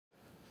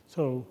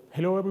So,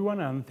 hello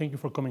everyone, and thank you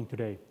for coming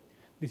today.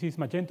 This is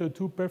Magento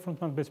 2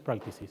 Performance Best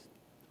Practices.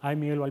 I'm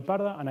Miguel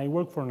Valparda, and I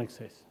work for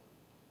Nexus.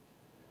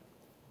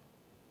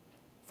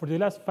 For the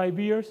last 5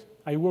 years,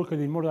 I worked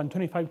in more than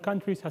 25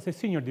 countries as a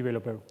senior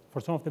developer for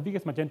some of the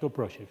biggest Magento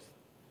projects.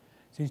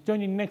 Since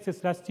joining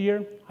Nexus last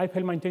year, I've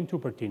helped maintain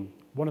Tupertin,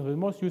 one of the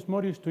most used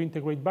modules to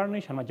integrate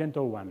Varnish and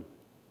Magento 1.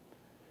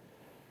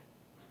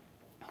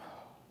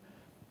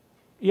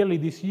 Early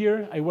this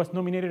year, I was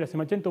nominated as a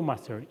Magento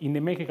Master in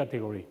the Maker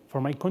category for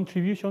my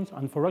contributions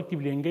and for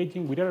actively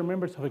engaging with other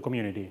members of the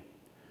community.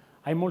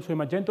 I'm also a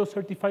Magento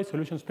Certified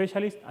Solution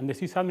Specialist and the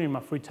sysadmin in my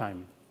free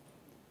time.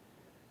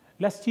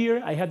 Last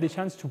year, I had the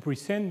chance to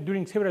present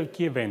during several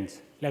key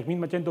events, like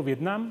Mint Magento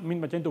Vietnam,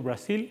 Mint Magento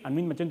Brazil, and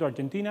Mint Magento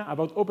Argentina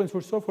about open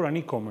source software and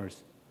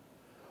e-commerce.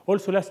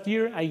 Also last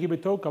year, I gave a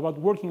talk about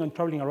working and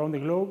traveling around the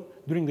globe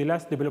during the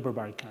last Developer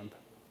Barcamp.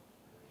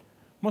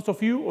 Most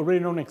of you already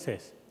know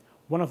Nexus,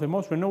 one of the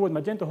most renowned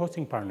Magento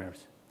hosting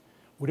partners.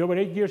 With over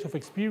 8 years of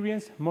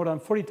experience, more than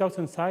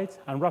 40,000 sites,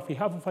 and roughly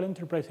half of all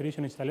enterprise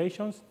edition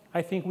installations,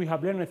 I think we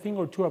have learned a thing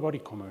or two about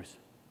e-commerce.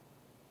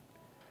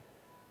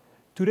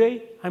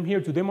 Today, I'm here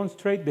to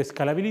demonstrate the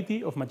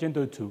scalability of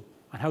Magento 2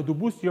 and how to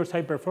boost your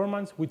site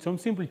performance with some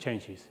simple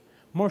changes.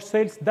 More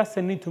sales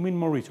doesn't need to mean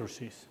more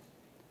resources.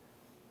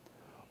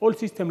 All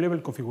system-level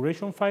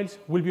configuration files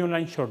will be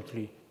online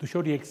shortly to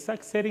show the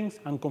exact settings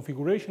and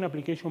configuration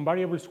application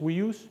variables we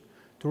use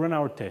to run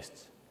our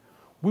tests.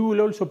 We will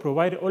also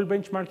provide all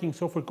benchmarking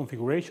software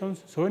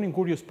configurations so any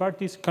curious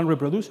parties can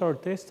reproduce our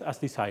tests as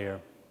desired.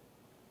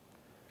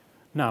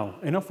 Now,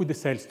 enough with the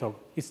sales talk.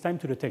 It's time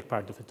to the tech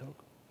part of the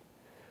talk.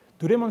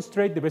 To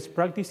demonstrate the best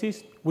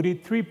practices, we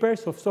did 3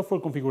 pairs of software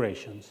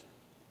configurations.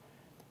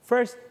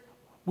 First,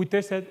 we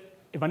tested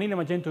a vanilla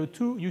Magento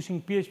 2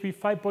 using PHP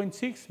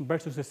 5.6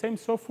 versus the same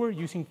software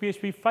using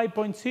PHP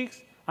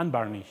 5.6 and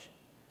Varnish.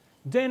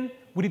 Then,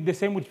 we did the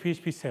same with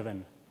PHP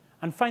 7.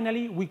 And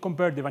finally, we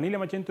compared the vanilla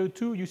Magento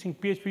 2 using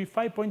PHP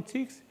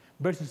 5.6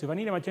 versus the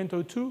vanilla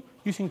Magento 2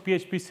 using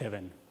PHP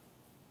 7.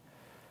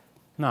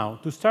 Now,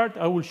 to start,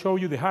 I will show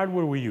you the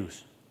hardware we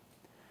use.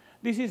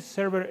 This is a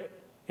server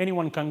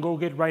anyone can go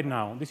get right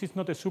now. This is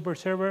not a super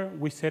server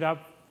we set up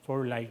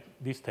for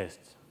these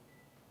tests.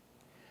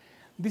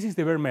 This is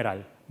the bare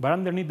metal, but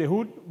underneath the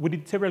hood, we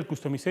did several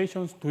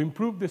customizations to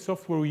improve the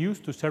software we use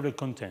to serve the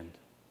content.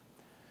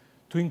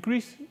 To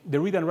increase the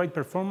read and write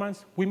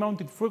performance, we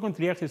mounted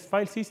frequently accessed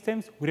file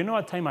systems with a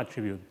no-time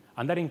attribute,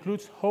 and that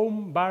includes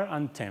home, var,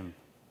 and temp.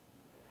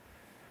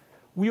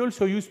 We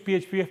also use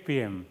PHP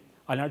FPM,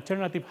 an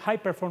alternative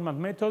high-performance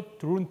method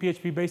to run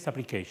PHP-based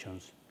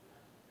applications.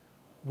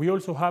 We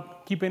also have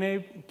keep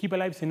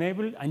alives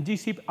enabled and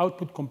gzip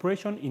output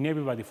compression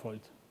enabled by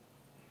default.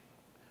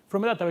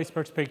 From a database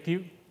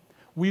perspective,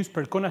 we use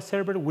Percona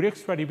server with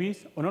extra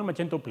DBs on all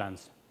Magento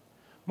plans.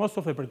 Most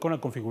of the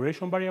Percona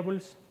configuration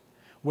variables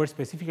were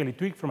specifically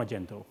tweaked from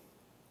Magento.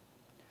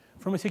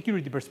 From a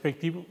security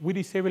perspective, we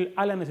disable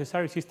all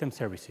unnecessary system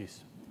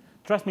services.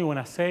 Trust me when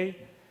I say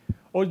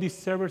all these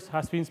servers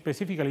have been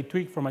specifically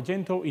tweaked from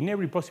Magento in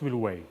every possible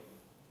way.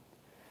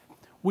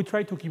 We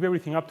try to keep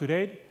everything up to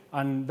date,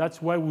 and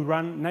that's why we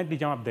run nightly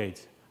jam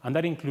updates, and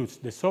that includes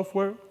the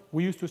software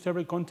we use to serve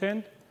the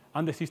content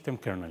and the system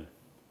kernel.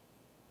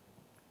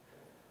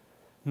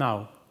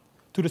 Now,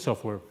 to the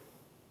software.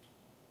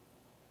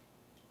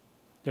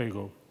 There you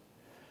go.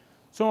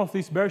 Some of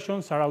these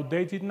versions are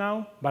outdated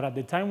now, but at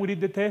the time we did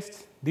the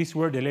tests, these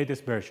were the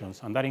latest versions,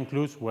 and that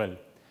includes, well,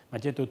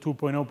 Magento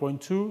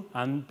 2.0.2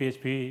 and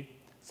PHP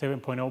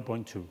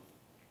 7.0.2.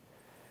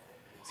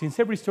 Since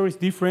every store is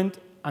different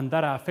and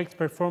data affects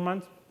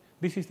performance,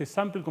 this is the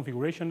sample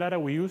configuration data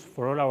we use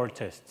for all our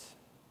tests.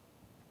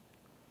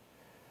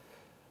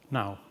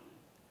 Now,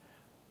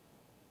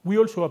 we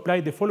also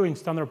applied the following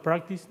standard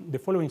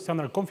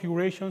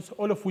configurations,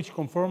 all of which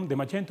conform the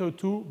Magento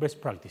 2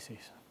 best practices.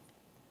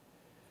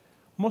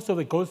 Most of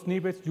the code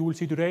snippets you will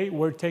see today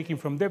were taken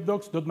from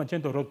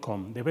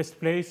devdocs.magento.com, the best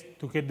place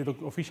to get the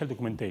official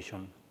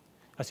documentation.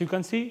 As you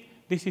can see,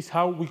 this is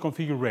how we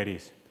configure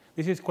Redis.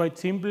 This is quite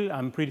simple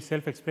and pretty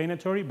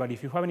self-explanatory, but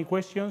if you have any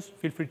questions,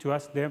 feel free to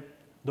ask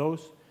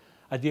those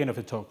at the end of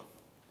the talk.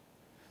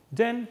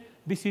 Then,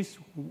 this is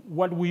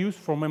what we use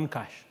for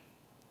memcache.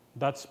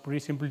 That's pretty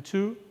simple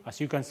too.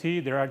 As you can see,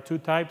 there are 2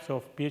 types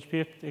of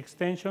PHP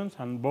extensions,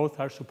 and both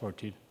are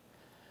supported.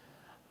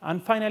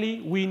 And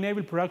finally, we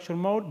enable production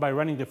mode by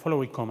running the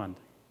following command.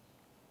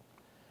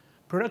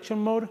 Production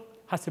mode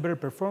has a better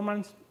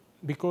performance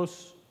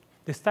because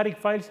the static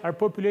files are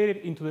populated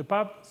into the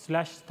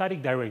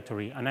pub/static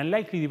directory, and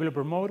unlike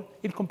developer mode,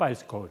 it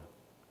compiles code.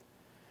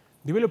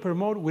 Developer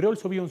mode will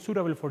also be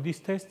unsuitable for these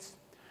tests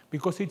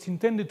because it's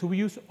intended to be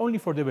used only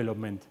for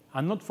development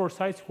and not for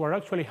sites who are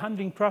actually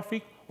handling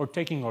traffic or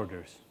taking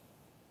orders.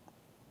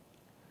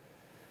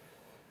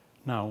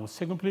 Now, 1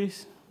 second,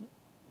 please.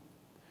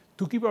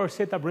 To keep our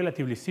setup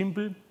relatively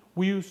simple,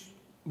 we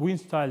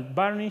installed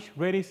Varnish,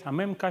 Redis, and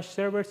memcache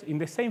servers in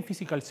the same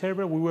physical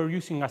server we were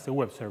using as a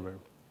web server.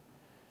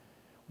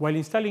 While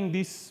installing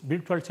these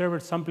virtual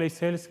servers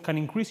someplace else can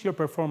increase your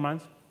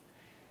performance,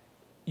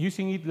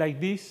 using it like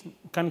this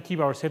can keep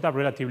our setup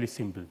relatively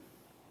simple.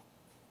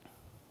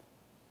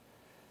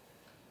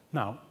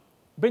 Now,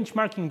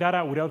 benchmarking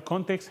data without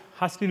context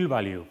has little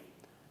value.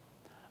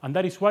 And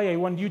that is why I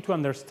want you to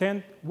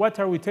understand what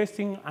are we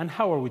testing and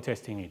how are we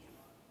testing it.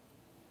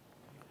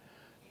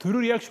 To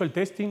do the actual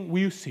testing,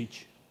 we use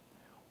Siege.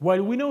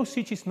 While we know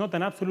Siege is not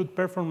an absolute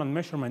performance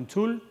measurement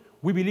tool,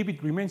 we believe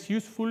it remains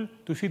useful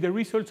to see the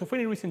results of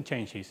any recent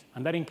changes,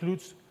 and that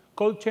includes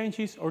code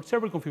changes or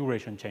server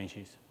configuration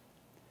changes.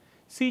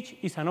 Siege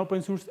is an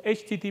open-source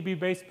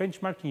HTTP-based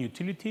benchmarking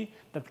utility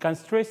that can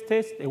stress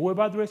test a web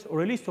address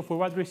or a list of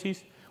web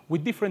addresses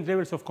with different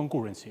levels of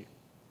concurrency.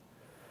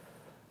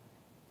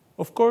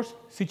 Of course,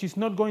 Siege is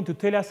not going to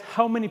tell us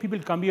how many people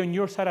can be on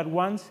your side at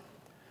once,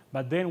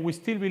 but then we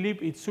still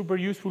believe it's super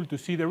useful to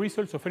see the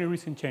results of any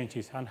recent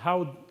changes and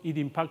how it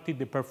impacted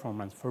the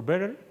performance, for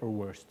better or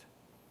worse.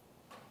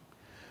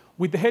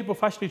 With the help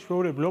of Ashley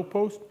Schroeder's blog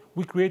post,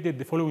 we created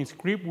the following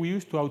script we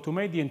use to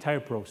automate the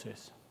entire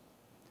process.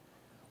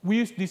 We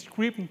use this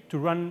script to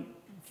run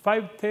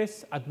 5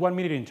 tests at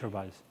 1-minute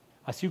intervals.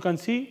 As you can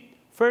see,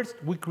 first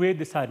we create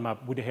the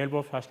sitemap with the help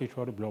of Ashley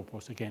Schroeder's blog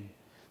post again.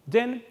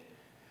 Then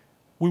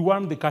we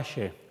warm the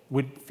cache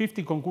with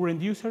 50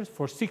 concurrent users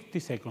for 60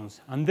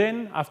 seconds. And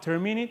then, after a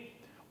minute,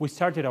 we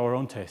started our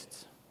own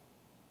tests.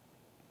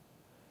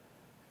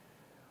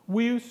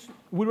 We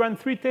ran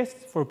 3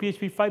 tests for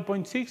PHP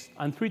 5.6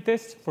 and 3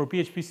 tests for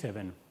PHP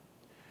 7.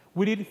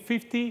 We did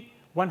 50,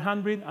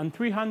 100, and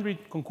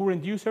 300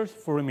 concurrent users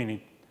for a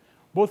minute,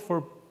 both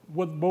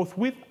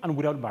with and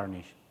without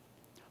varnish.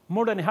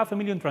 More than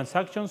 500,000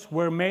 transactions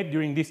were made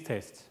during these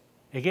tests.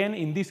 Again,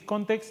 in this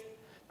context,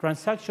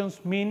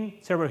 transactions mean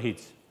server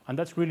hits, and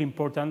that's really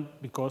important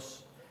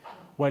because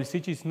while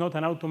Siege is not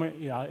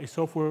a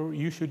software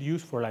you should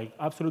use for like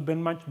absolute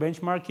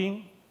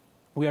benchmarking,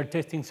 we are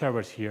testing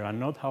servers here and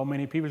not how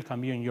many people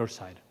can be on your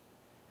side.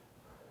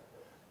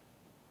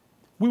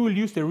 We will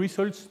use the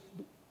results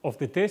of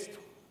the test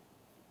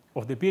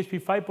of the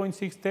PHP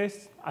 5.6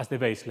 test as the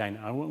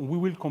baseline, and we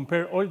will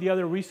compare all the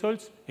other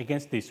results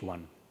against this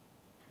one.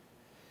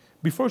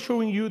 Before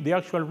showing you the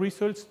actual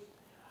results,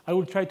 I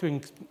will try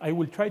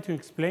to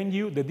explain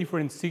you the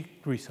different SIG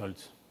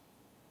results.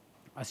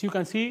 As you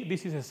can see,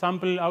 this is a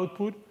sample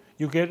output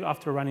you get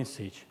after running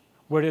Siege,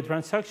 where the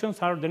transactions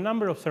are the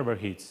number of server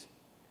hits.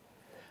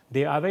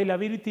 The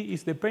availability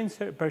is the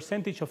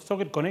percentage of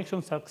socket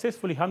connections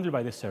successfully handled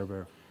by the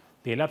server.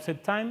 The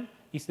elapsed time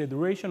is the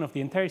duration of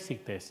the entire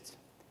SIG test.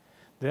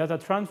 The data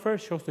transfer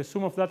shows the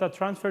sum of data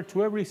transferred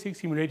to every SIG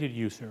simulated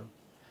user.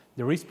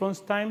 The response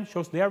time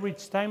shows the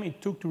average time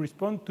it took to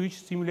respond to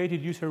each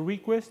simulated user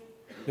request.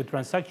 The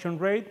transaction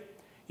rate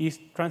is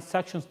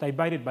transactions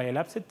divided by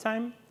elapsed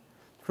time.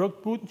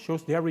 Throughput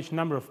shows the average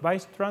number of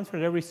bytes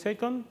transferred every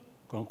second.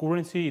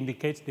 Concurrency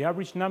indicates the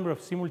average number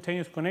of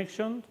simultaneous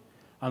connections.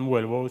 And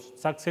well, both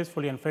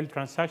successfully and failed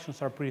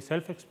transactions are pretty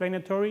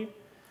self-explanatory.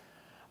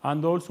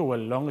 And also, well,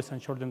 longest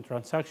and shortened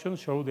transactions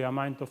show the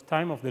amount of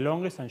time of the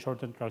longest and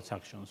shortened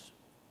transactions.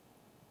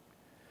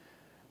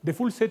 The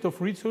full set of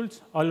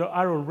results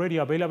are already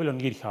available on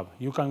GitHub.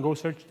 You can go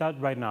search that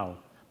right now.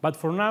 But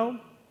for now,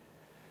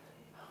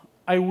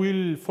 I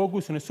will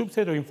focus on a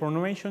subset of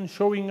information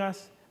showing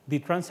us the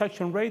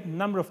transaction rate,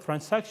 number of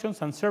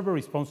transactions, and server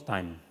response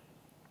time.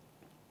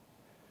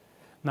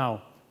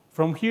 Now,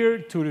 from here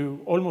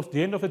to almost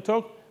the end of the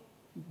talk,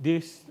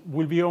 this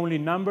will be only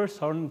numbers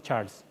on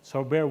charts,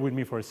 so bear with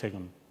me for a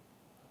second.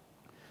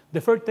 The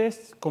first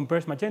test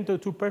compares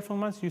Magento 2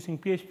 performance using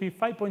PHP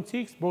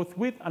 5.6, both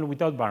with and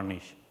without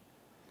varnish.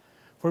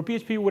 For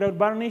PHP without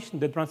varnish,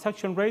 the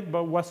transaction rate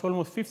was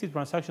almost 50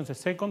 transactions a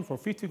second for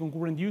 50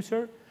 concurrent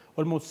users,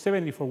 almost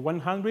 70 for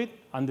 100,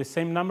 and the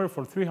same number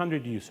for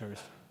 300 users.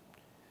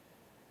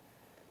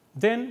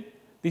 Then,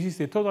 this is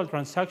the total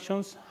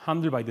transactions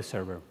handled by the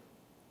server,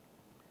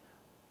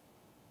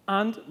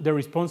 and the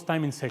response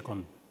time in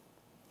seconds.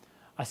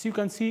 As you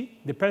can see,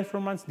 the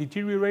performance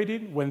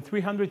deteriorated when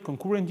 300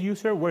 concurrent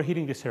users were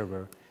hitting the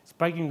server,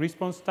 spiking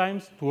response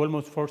times to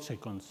almost 4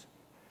 seconds.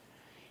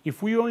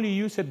 If we only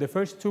used the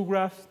first 2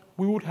 graphs,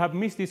 we would have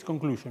missed this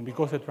conclusion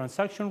because the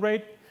transaction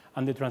rate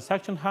and the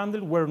transaction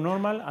handle were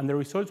normal and the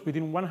results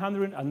within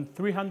 100 and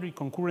 300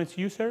 concurrent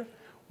users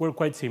were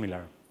quite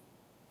similar.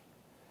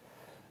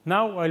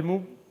 Now I'll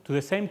move to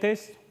the same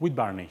test with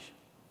varnish.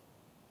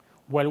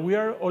 While we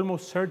are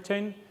almost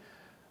certain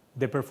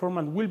the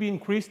performance will be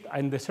increased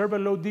and the server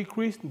load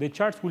decreased, the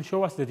charts will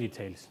show us the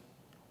details.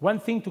 One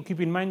thing to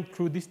keep in mind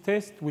through this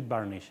test with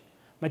varnish: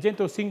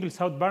 Magento singles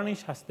out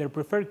varnish as their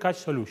preferred cache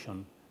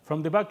solution.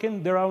 From the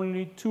backend, there are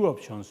only 2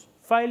 options: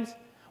 files,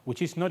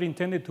 which is not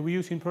intended to be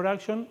used in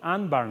production,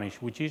 and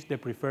varnish, which is the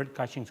preferred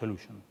caching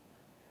solution.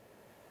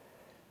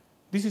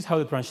 This is how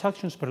the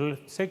transactions per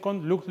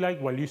second look like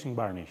while using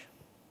varnish.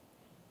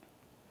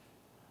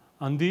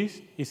 And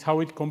this is how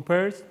it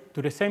compares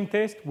to the same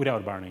test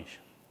without varnish.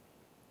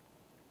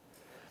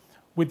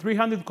 With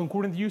 300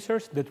 concurrent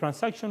users, the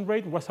transaction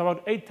rate was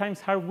about 8 times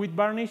higher with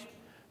varnish,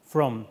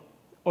 from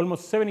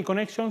almost 70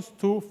 connections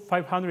to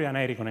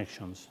 580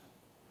 connections.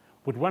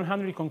 With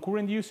 100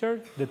 concurrent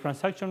users, the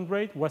transaction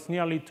rate was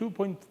nearly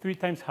 2.3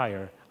 times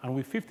higher, and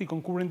with 50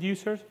 concurrent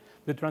users,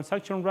 the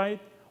transaction rate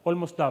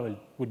almost doubled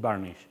with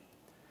Varnish.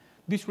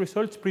 These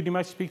results pretty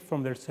much speak for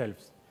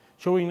themselves,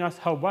 showing us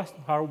how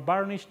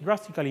Varnish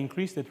drastically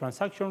increased the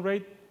transaction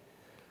rate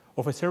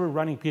of a server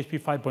running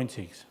PHP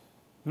 5.6.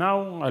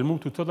 Now I'll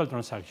move to total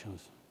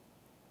transactions.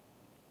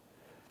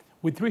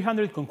 With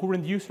 300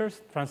 concurrent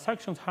users,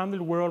 transactions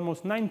handled were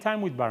almost 9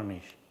 times with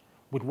Varnish.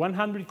 With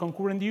 100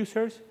 concurrent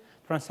users,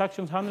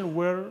 transactions handled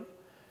were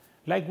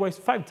likewise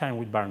 5 times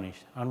with Varnish.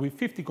 And with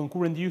 50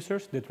 concurrent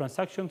users, the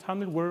transactions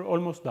handled were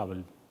almost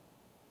doubled.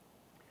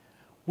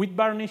 With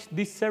Varnish,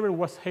 this server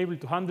was able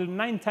to handle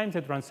 9 times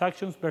the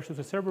transactions versus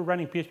a server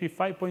running PHP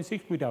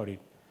 5.6 without it,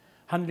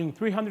 handling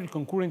 300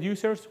 concurrent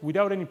users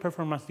without any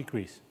performance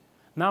decrease.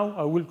 Now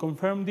I will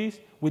confirm this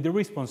with the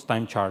response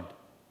time chart.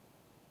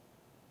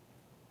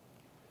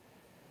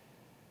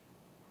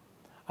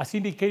 As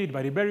indicated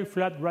by the very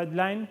flat red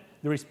line,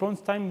 the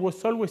response time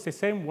was always the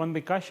same when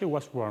the cache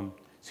was warm,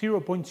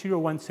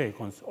 0.01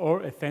 seconds,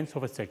 or 1/10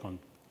 of a second.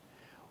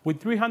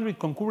 With 300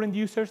 concurrent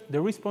users,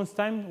 the response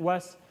time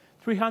was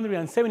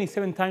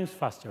 377 times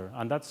faster,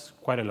 and that's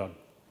quite a lot.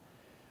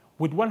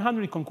 With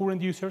 100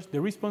 concurrent users,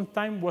 the response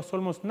time was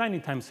almost 90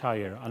 times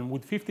higher, and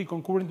with 50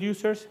 concurrent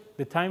users,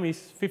 the time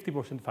is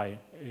 50%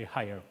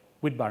 higher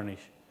with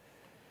Varnish.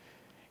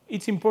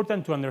 It's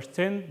important to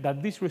understand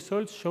that these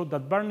results show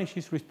that Varnish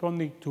is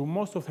responding to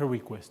most of the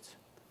requests.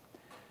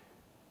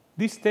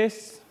 This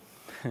test,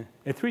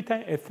 a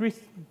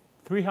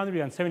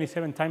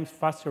 377 times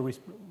faster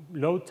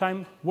load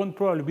time won't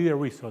probably be the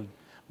result,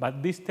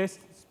 but these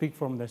tests speak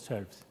for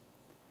themselves.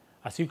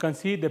 As you can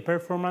see, the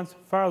performance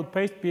far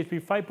outpaced PHP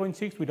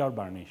 5.6 without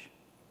Varnish.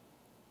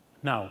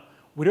 Now,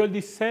 with all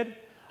this said,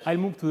 I'll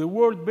move to the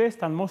world's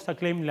best and most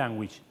acclaimed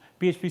language,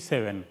 PHP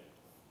 7.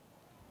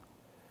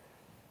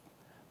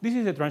 This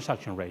is the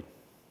transaction rate.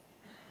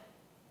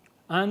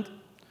 And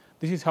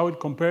this is how it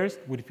compares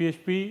with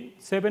PHP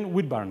 7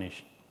 with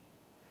Varnish.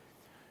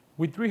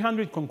 With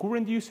 300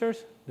 concurrent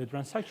users, the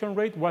transaction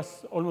rate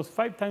was almost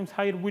 5 times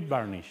higher with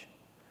Varnish.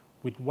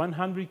 With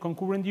 100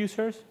 concurrent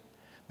users,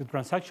 the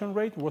transaction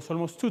rate was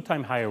almost 2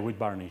 times higher with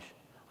Varnish.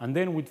 And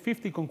then with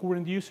 50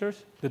 concurrent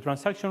users, the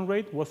transaction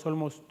rate was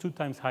almost 2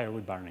 times higher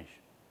with Varnish.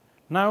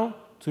 Now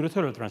to the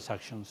total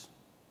transactions.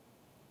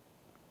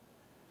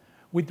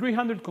 With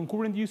 300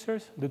 concurrent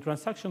users, the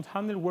transactions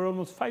handled were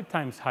almost 5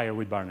 times higher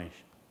with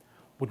Varnish.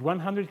 With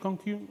 100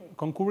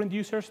 concurrent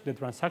users, the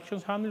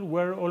transactions handled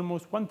were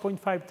almost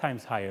 1.5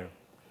 times higher.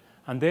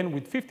 And then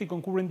with 50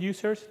 concurrent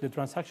users, the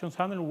transactions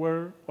handled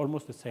were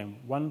almost the same,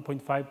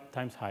 1.5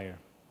 times higher.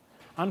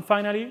 And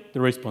finally,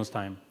 the response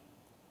time.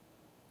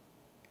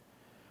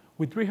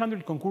 With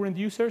 300 concurrent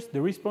users,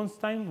 the response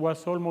time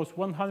was almost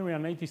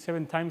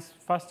 187 times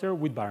faster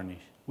with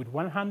Varnish. With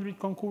 100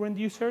 concurrent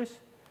users,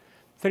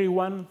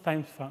 31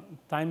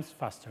 times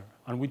faster.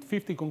 And with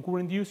 50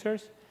 concurrent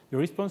users, the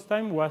response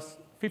time was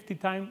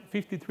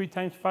 53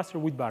 times faster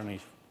with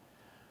Varnish.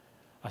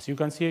 As you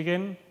can see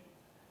again,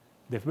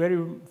 the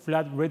very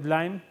flat red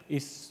line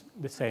is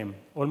the same,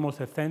 almost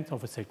 1/10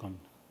 of a second.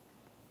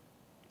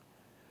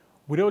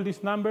 With all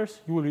these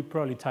numbers, you will be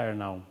probably tired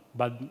now,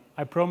 but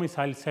I promise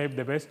I'll save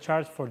the best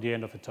charts for the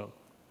end of the talk.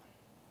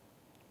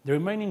 The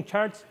remaining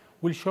charts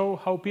will show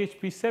how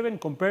PHP 7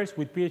 compares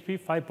with PHP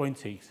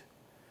 5.6.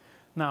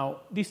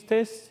 Now, this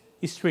test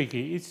is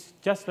tricky. It's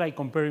just like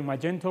comparing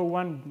Magento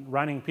 1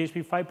 running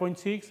PHP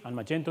 5.6 and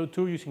Magento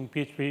 2 using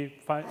PHP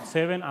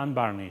 7 and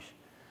Varnish.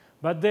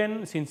 But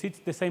then, since it's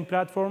the same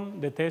platform,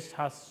 the tests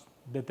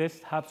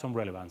have some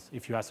relevance,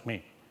 if you ask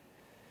me.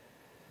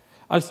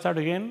 I'll start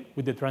again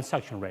with the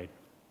transaction rate.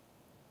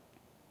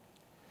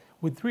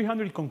 With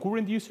 300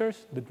 concurrent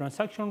users, the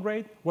transaction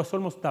rate was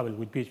almost double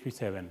with PHP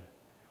 7.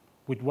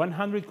 With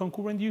 100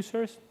 concurrent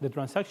users, the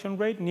transaction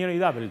rate nearly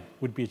doubled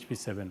with PHP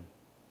 7.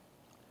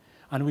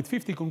 And with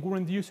 50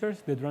 concurrent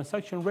users, the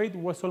transaction rate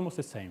was almost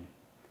the same.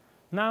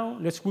 Now,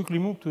 let's quickly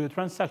move to the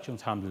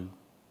transactions handled.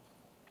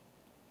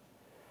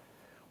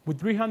 With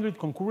 300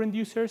 concurrent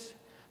users,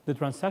 the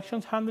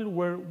transactions handled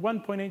were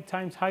 1.8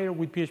 times higher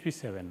with PHP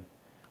 7.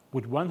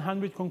 With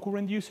 100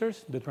 concurrent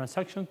users, the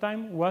transaction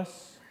time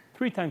was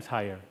 3 times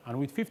higher. And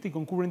with 50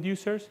 concurrent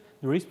users,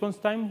 the response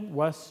time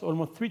was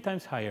almost 3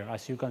 times higher,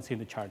 as you can see in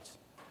the charts.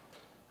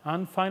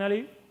 And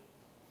finally,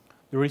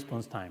 the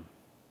response time.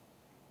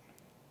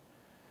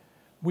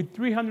 With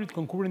 300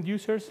 concurrent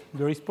users,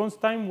 the response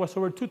time was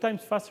over 2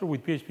 times faster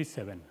with PHP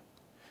 7.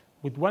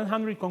 With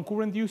 100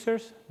 concurrent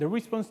users, the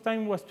response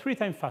time was 3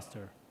 times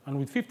faster. And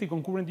with 50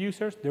 concurrent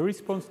users, the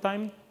response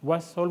time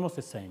was almost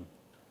the same.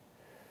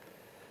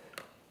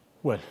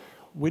 Well,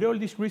 with all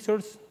these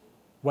results,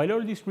 while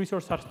all these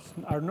results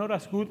are not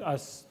as good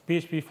as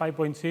PHP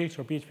 5.6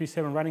 or PHP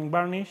 7 running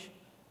Varnish,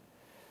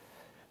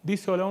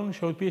 this alone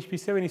showed PHP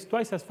 7 is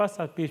twice as fast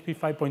as PHP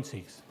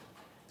 5.6.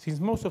 Since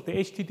most of the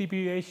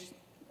HTTPS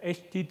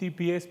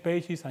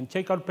pages and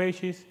checkout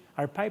pages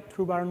are piped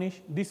through Varnish,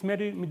 this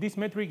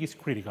metric is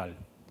critical.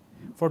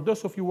 For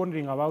those of you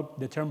wondering about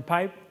the term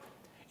pipe,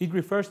 It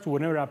refers to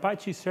whenever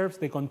Apache serves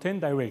the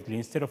content directly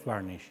instead of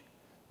Varnish.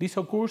 This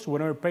occurs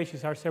whenever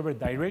pages are served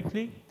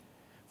directly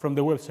from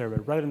the web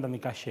server rather than the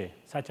cache,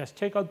 such as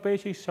checkout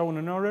pages showing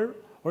an order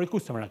or a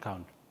customer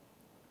account.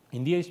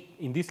 In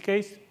this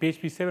case,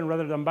 PHP 7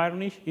 rather than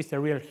Varnish is the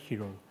real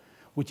hero,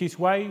 which is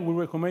why we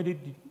recommend it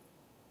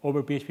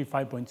over PHP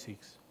 5.6.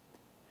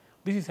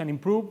 This is an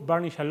improved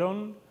Varnish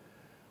alone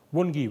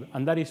won't give,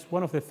 and that is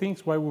one of the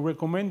things why we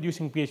recommend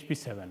using PHP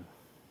 7.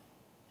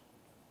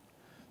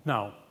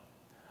 Now,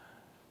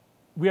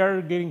 we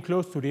are getting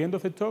close to the end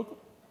of the talk,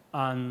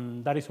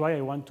 and that is why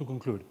I want to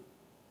conclude.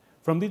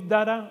 From this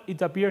data,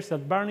 it appears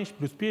that Varnish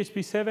plus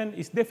PHP 7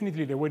 is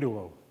definitely the way to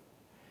go.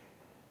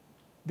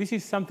 This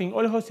is something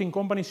all hosting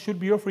companies should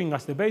be offering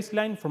as the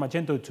baseline for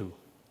Magento 2.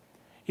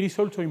 It is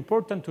also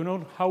important to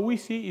note how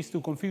easy it is to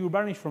configure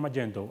Varnish for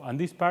Magento, and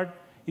this part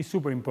is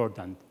super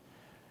important.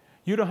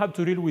 You don't have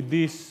to deal with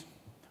this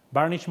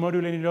Varnish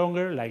module any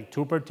longer, like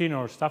 213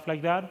 or stuff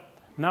like that.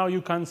 Now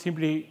you can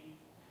simply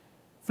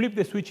flip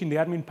the switch in the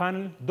admin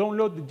panel,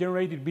 download the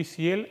generated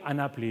VCL, and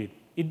apply it.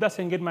 It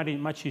doesn't get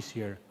much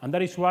easier, and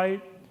that is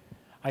why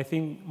I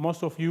think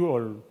most of you,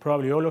 or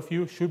probably all of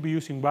you, should be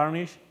using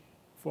Varnish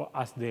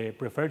as the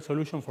preferred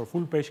solution for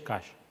full page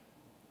cache.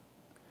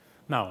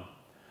 Now,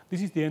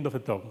 this is the end of the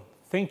talk.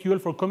 Thank you all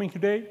for coming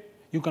today.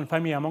 You can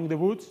find me among the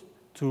booths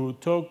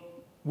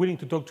willing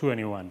to talk to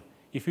anyone.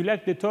 If you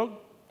liked the talk,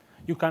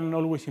 you can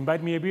always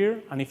invite me a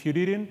beer, and if you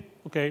didn't,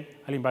 okay,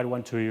 I'll invite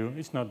one to you.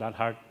 It's not that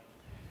hard.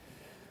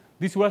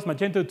 This was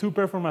Magento 2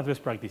 Performance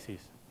Best Practices.